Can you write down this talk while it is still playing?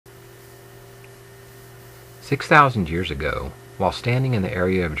6,000 years ago, while standing in the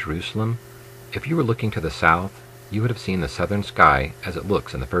area of Jerusalem, if you were looking to the south, you would have seen the southern sky as it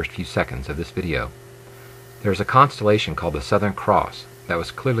looks in the first few seconds of this video. There is a constellation called the Southern Cross that was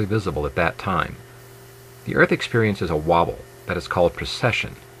clearly visible at that time. The Earth experiences a wobble that is called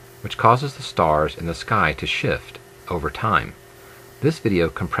precession, which causes the stars in the sky to shift over time. This video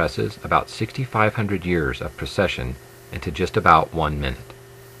compresses about 6,500 years of precession into just about 1 minute.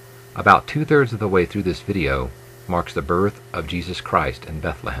 About 2/3 of the way through this video marks the birth of Jesus Christ in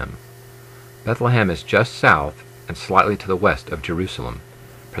Bethlehem. Bethlehem is just south and slightly to the west of Jerusalem,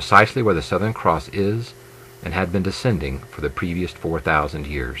 precisely where the Southern Cross is and had been descending for the previous 4,000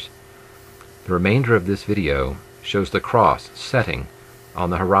 years. The remainder of this video shows the cross setting on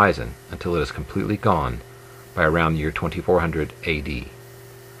the horizon until it is completely gone by around the year 2400 AD.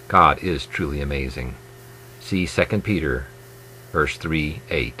 God is truly amazing. See 2 Peter, verse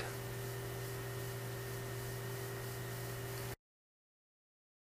 3-8.